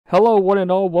Hello, one and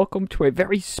all. Welcome to a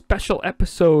very special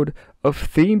episode of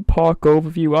Theme Park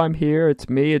Overview. I'm here. It's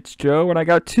me. It's Joe, and I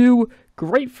got two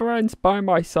great friends by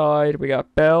my side. We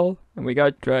got Bel and we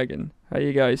got Dragon. How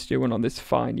you guys doing on this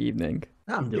fine evening?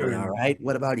 I'm doing all right.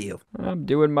 What about you? I'm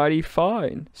doing mighty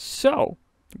fine. So,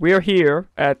 we are here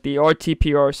at the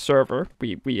RTPR server.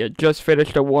 We had just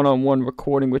finished a one-on-one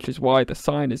recording, which is why the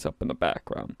sign is up in the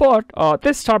background. But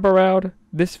this time around,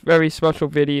 this very special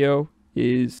video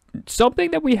is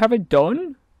something that we haven't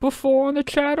done before on the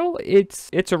channel.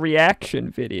 It's a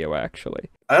reaction video, actually.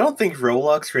 I don't think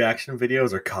Roblox reaction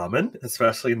videos are common,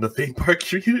 especially in the theme park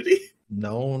community.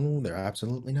 No, they're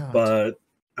absolutely not. But,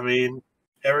 I mean,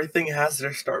 everything has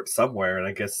their start somewhere, and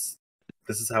I guess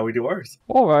this is how we do ours.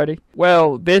 Alrighty.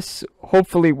 Well, this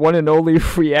hopefully one and only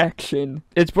reaction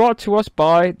is brought to us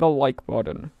by the like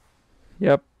button.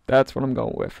 Yep, that's what I'm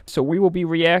going with. So we will be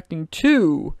reacting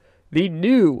to the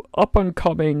new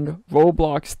up-and-coming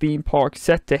Roblox theme park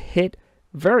set to hit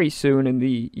very soon in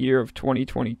the year of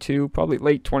 2022, probably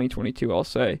late 2022, I'll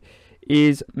say,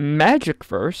 is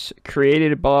MagicVerse,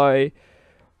 created by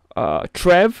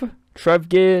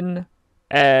Trevgin,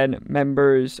 and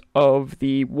members of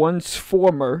the once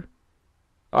former,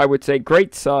 I would say,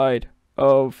 great side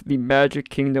of the Magic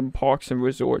Kingdom Parks and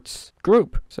Resorts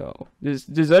group. So,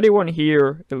 does anyone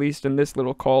here, at least in this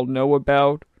little call, know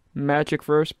about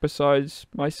MagicVerse besides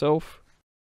myself?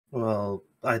 Well,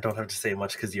 I don't have to say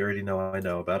much because you already know I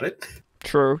know about it.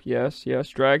 True, yes.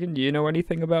 Dragon, do you know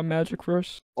anything about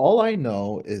MagicVerse? All I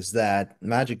know is that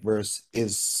MagicVerse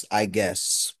is, I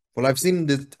guess, what I've seen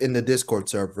in the Discord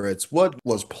server, it's what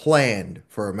was planned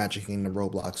for Magic Kingdom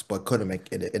Roblox, but couldn't make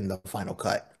it in the final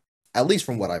cut. At least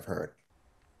from what I've heard.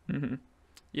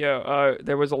 Yeah,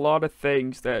 there was a lot of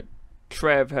things that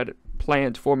Trev had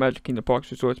planned for Magic Kingdom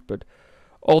Parks Resorts, but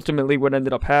ultimately what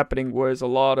ended up happening was a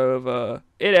lot of,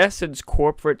 in essence,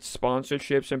 corporate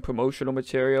sponsorships and promotional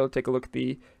material. Take a look at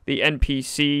the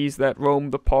NPCs that roam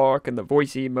the park and the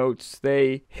voice emotes.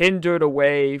 They hindered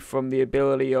away from the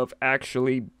ability of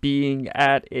actually being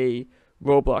at a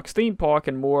Roblox theme park,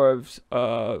 and more of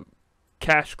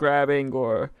cash grabbing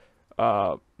or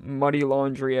money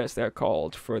laundry, as they're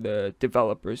called, for the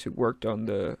developers who worked on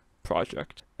the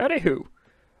project. Anywho,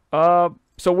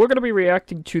 so we're going to be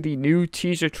reacting to the new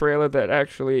teaser trailer that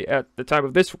actually, at the time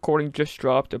of this recording, just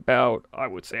dropped about, I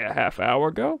would say, a half hour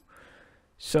ago.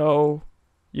 So,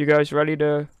 you guys ready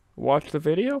to watch the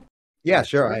video? Yeah,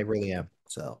 sure, I really am.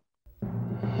 So.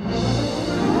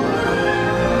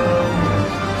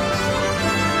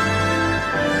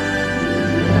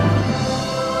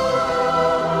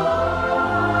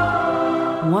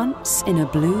 Once in a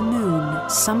blue moon,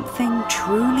 something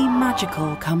truly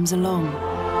magical comes along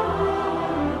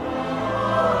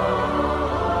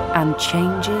and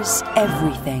changes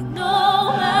everything.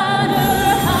 No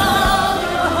matter how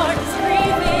your heart is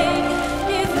grieving,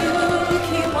 if you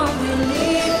keep on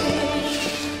believing,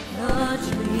 the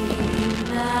dream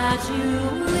that you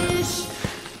wish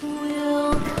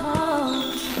will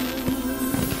come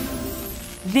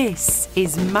true. This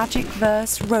is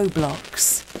MagicVerse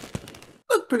Roblox.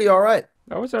 Look pretty alright.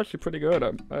 That was actually pretty good,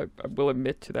 I will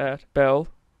admit to that. Bel,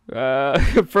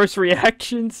 first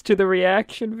reactions to the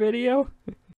reaction video?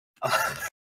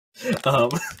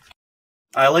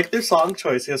 I like their song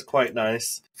choice. It's quite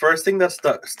nice. First thing that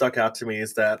stuck out to me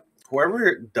is that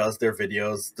whoever does their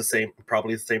videos,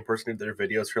 probably the same person who did their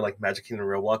videos for like Magic Kingdom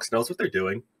Roblox, knows what they're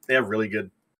doing. They have really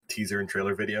good teaser and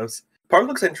trailer videos. Park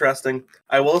looks interesting.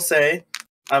 I will say,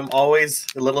 I'm always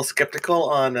a little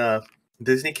skeptical on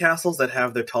Disney castles that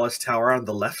have their tallest tower on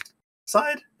the left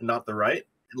side and not the right.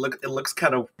 It looks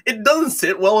kind of, it doesn't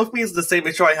sit well with me. It's the same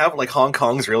issue I have like Hong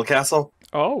Kong's real castle.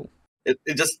 Oh. It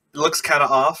just looks kind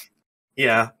of off.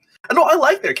 Yeah. I know, I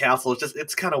like their castle.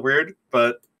 It's kind of weird,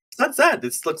 but that's that.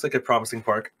 It looks like a promising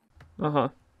park.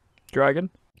 Dragon?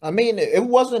 I mean, it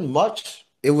wasn't much.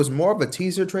 It was more of a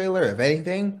teaser trailer, if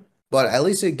anything. But at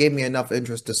least it gave me enough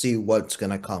interest to see what's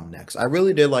going to come next. I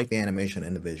really did like the animation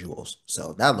and the visuals.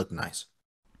 So that looked nice.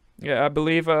 Yeah, I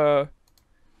believe, to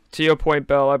your point,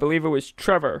 Bel, I believe it was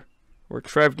Trevor, or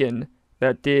Trevgin,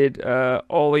 that did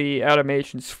all the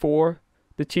animations for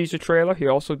the teaser trailer. He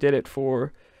also did it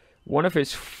for one of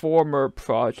his former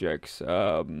projects.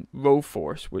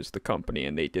 Force was the company,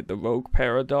 and they did the Rogue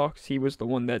Paradox. He was the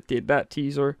one that did that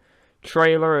teaser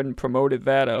trailer and promoted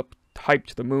that up, hyped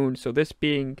to the moon. So this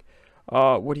being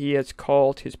what he has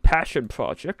called his passion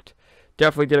project,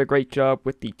 definitely did a great job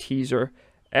with the teaser.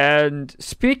 And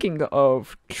speaking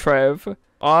of Trev,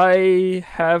 I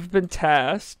have been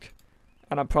tasked,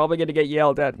 and I'm probably going to get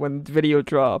yelled at when the video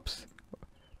drops,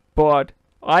 but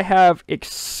I have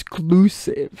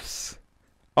exclusives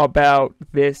about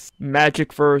this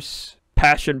MagicVerse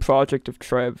passion project of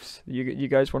Trev's. You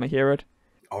guys want to hear it?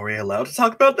 Are we allowed to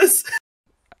talk about this?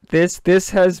 This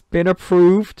has been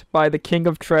approved by the king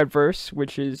of Trevverse,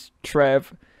 which is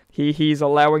Trev. He's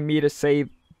allowing me to say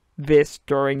this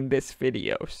during this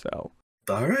video, so.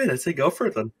 Alright, I say go for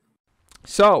it then.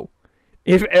 So,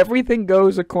 if everything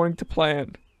goes according to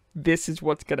plan, this is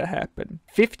what's gonna happen.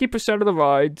 50% of the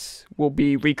rides will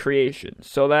be recreations.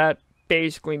 So that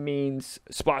basically means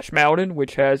Splash Mountain,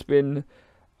 which has been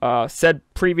said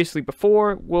previously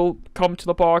before, will come to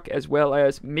the park, as well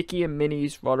as Mickey and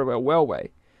Minnie's Runaway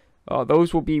Railway.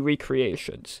 Those will be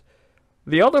recreations.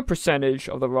 The other percentage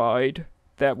of the ride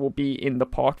that will be in the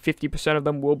park, 50% of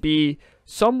them, will be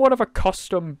somewhat of a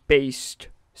custom-based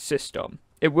system.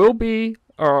 It will be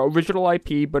original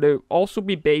IP, but it will also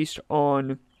be based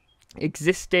on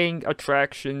existing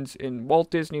attractions in Walt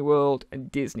Disney World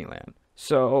and Disneyland.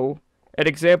 So, an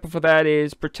example for that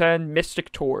is pretend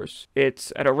Mystic Tours.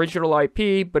 It's an original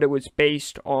IP, but it was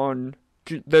based on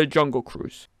the Jungle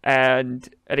Cruise. And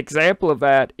an example of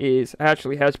that is,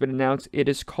 actually has been announced, it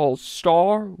is called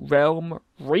Star Realm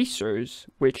Racers,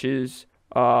 which is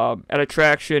an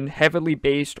attraction heavily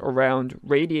based around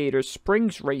Radiator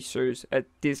Springs Racers at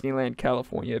Disneyland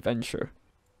California Adventure.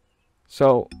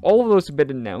 So, all of those have been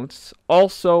announced.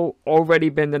 Also, already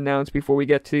been announced before we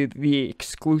get to the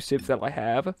exclusives that I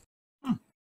have.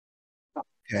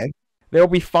 Okay. There will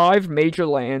be 5 major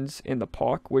lands in the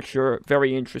park, which are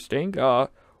very interesting.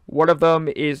 One of them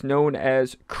is known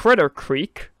as Critter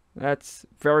Creek. That's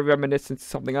very reminiscent to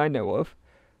something I know of.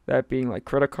 That being like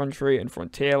Critter Country and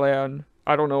Frontierland.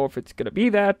 I don't know if it's going to be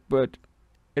that, but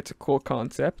it's a cool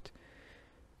concept.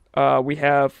 We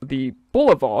have the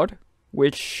Boulevard,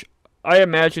 which I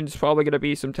imagine is probably going to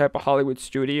be some type of Hollywood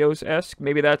Studios-esque.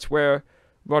 Maybe that's where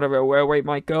Runaway Railway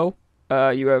might go.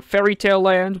 You have Fairy Tale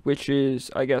Land, which is,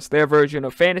 I guess, their version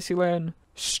of Fantasyland.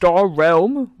 Star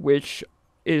Realm, which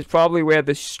is probably where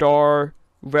the Star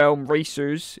Realm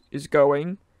Racers is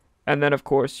going. And then, of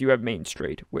course, you have Main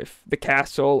Street with the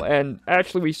castle. And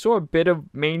actually, we saw a bit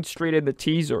of Main Street in the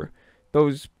teaser.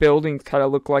 Those buildings kind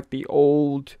of look like the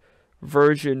old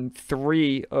version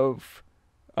 3 of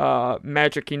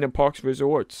Magic Kingdom Parks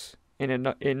Resorts in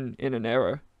an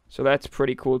era. So that's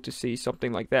pretty cool to see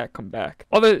something like that come back.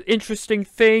 Other interesting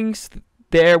things,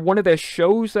 one of their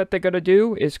shows that they're going to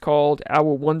do is called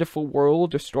Our Wonderful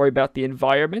World, a story about the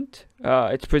environment.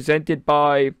 It's presented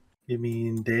by... You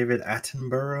mean David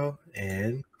Attenborough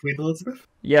and Queen Elizabeth?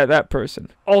 Yeah, that person.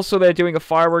 Also, they're doing a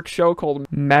fireworks show called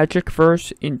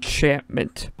MagicVerse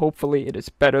Enchantment. Hopefully it is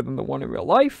better than the one in real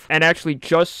life. And actually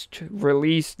just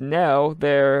released now,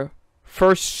 their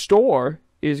first store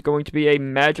is going to be a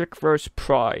MagicVerse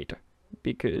Pride,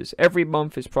 because every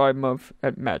month is Pride Month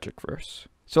at MagicVerse.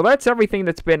 So that's everything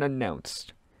that's been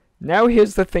announced. Now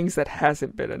here's the things that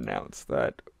hasn't been announced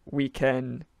that we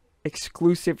can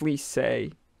exclusively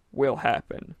say will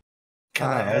happen.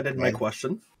 Can I add in my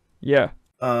question? Yeah.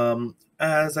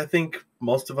 As I think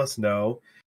most of us know,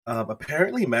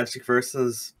 apparently MagicVerse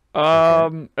is...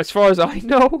 As far as I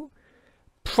know,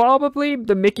 probably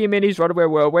the Mickey and Minnie's Runaway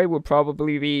Railway will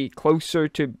probably be closer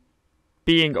to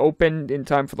being opened in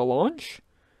time for the launch.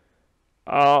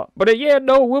 But yeah,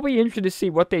 no, we'll be interested to see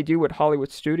what they do with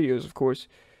Hollywood Studios, of course.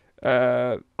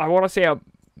 I want to say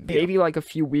maybe like a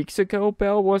few weeks ago,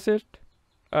 Bel, was it?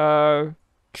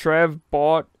 Trev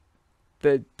bought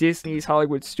the Disney's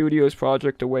Hollywood Studios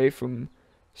project away from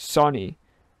Sony.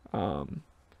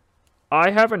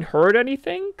 I haven't heard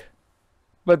anything.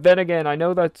 But then again, I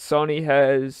know that Sony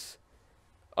has,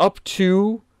 up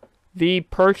to the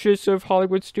purchase of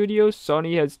Hollywood Studios,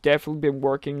 Sony has definitely been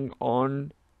working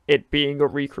on it being a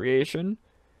recreation.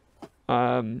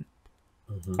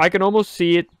 I can almost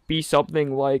see it be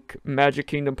something like Magic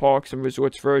Kingdom Parks and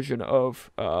Resorts version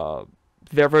of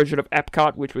their version of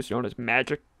Epcot, which was known as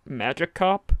Magic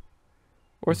Cop,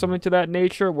 or something to that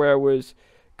nature, where it was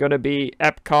gonna be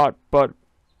Epcot, but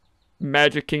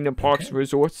Magic Kingdom Parks and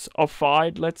Resorts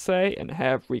affied, let's say, and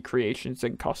have recreations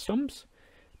and customs.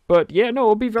 But yeah, no,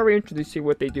 it'll be very interesting to see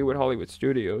what they do with Hollywood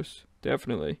Studios.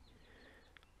 Definitely.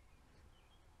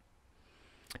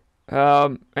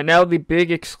 And now the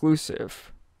big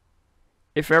exclusive.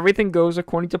 If everything goes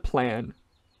according to plan,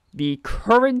 the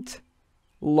current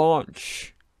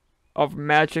launch of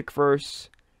MagicVerse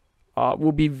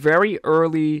will be very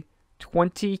early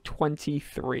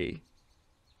 2023.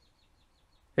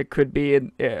 It could be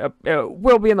it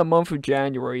will be in the month of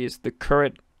January is the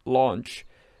current launch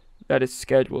that is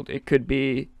scheduled. It could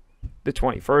be the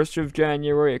 21st of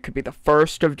January. It could be the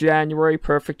 1st of January,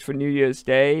 perfect for New Year's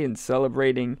Day and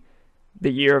celebrating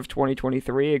the year of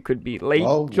 2023. It could be late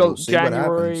Well, we'll see what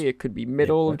January. happens. It could be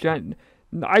middle of Jan.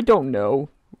 I don't know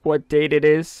what date it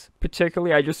is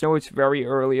particularly. I just know it's very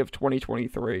early of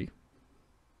 2023.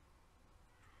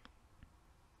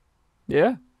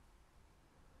 Yeah.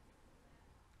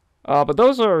 But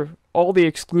those are all the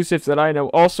exclusives that I know.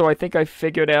 Also, I think I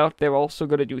figured out they're also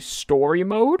going to do story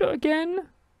mode again.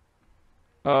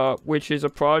 Which is a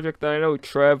project that I know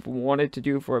Trev wanted to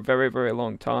do for a very, very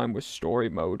long time, was story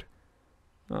mode.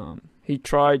 He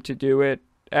tried to do it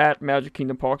at Magic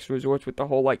Kingdom Parks Resorts with the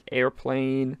whole, like,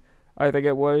 airplane, I think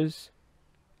it was,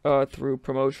 through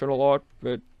promotional art,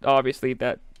 but obviously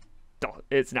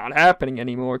it's not happening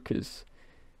anymore, because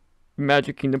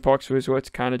Magic Kingdom Parks Resorts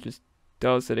kind of just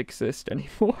doesn't exist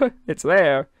anymore. It's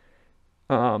there,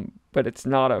 but it's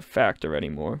not a factor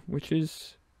anymore, which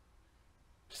is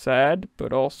sad,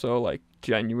 but also, like,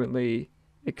 genuinely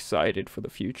excited for the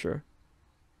future.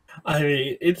 I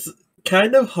mean, it's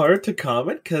kind of hard to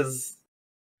comment because,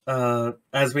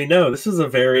 as we know, this is a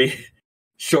very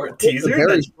short It's a teaser.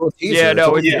 very short teaser. Yeah,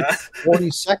 no, it's yeah. only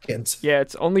 40 seconds. Yeah,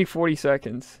 it's only 40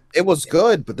 seconds. It was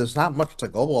good, but there's not much to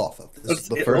go off of. This is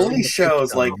the It first only thing that shows,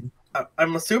 takes like, down.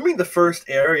 I'm assuming the first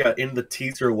area in the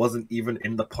teaser wasn't even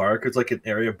in the park. It's like an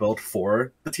area built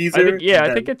for the teaser.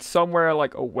 I think it's somewhere,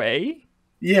 like, away.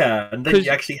 Yeah, and then 'Cause-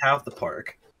 you actually have the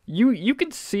park. You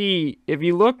can see, if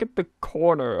you look at the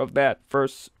corner of that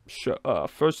first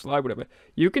slide, whatever,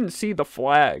 you can see the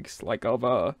flags, like, of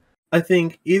I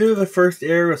think either the first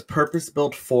area was purpose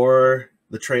built for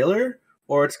the trailer,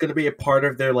 or it's going to be a part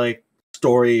of their, like,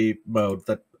 story mode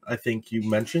that I think you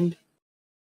mentioned.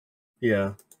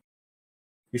 Yeah.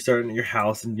 You start in your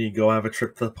house and you go have a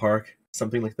trip to the park,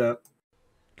 something like that.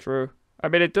 True. I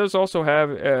mean, it does also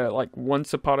have, like,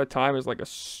 Once Upon a Time as, like,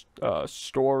 a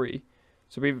story.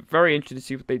 So it'll be very interesting to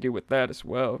see what they do with that as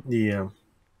well. Yeah.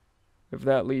 If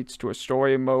that leads to a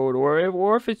story mode,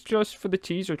 or if it's just for the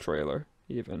teaser trailer,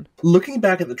 even. Looking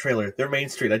back at the trailer, their main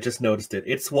street, I just noticed it.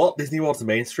 It's Walt Disney World's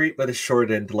main street, but it's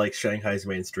shortened to, like, Shanghai's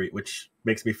main street, which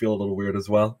makes me feel a little weird as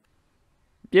well.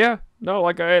 Yeah, no,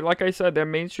 like I said, their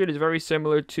main street is very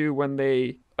similar to when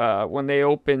they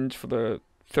opened for the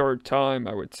third time,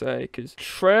 I would say, because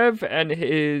Trev and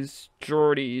his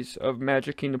journeys of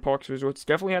Magic Kingdom Parks Resorts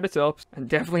definitely had its ups and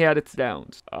definitely had its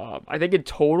downs. I think in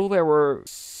total there were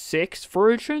 6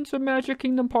 versions of Magic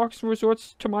Kingdom Parks and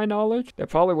Resorts, to my knowledge. There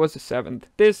probably was a 7th.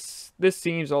 This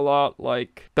seems a lot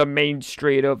like the main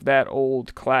street of that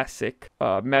old classic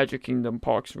Magic Kingdom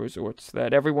Parks and Resorts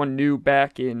that everyone knew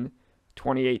back in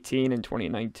 2018 and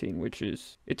 2019, which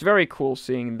is, it's very cool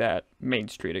seeing that main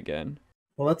street again.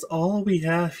 Well, that's all we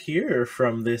have here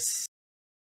from this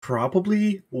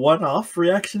probably one-off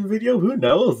reaction video. Who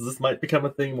knows? This might become a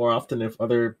thing more often if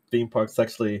other theme parks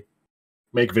actually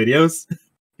make videos,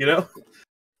 you know?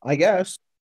 I guess.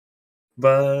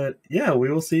 But yeah, we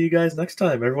will see you guys next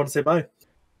time. Everyone say bye.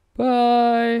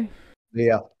 Bye.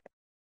 Yeah.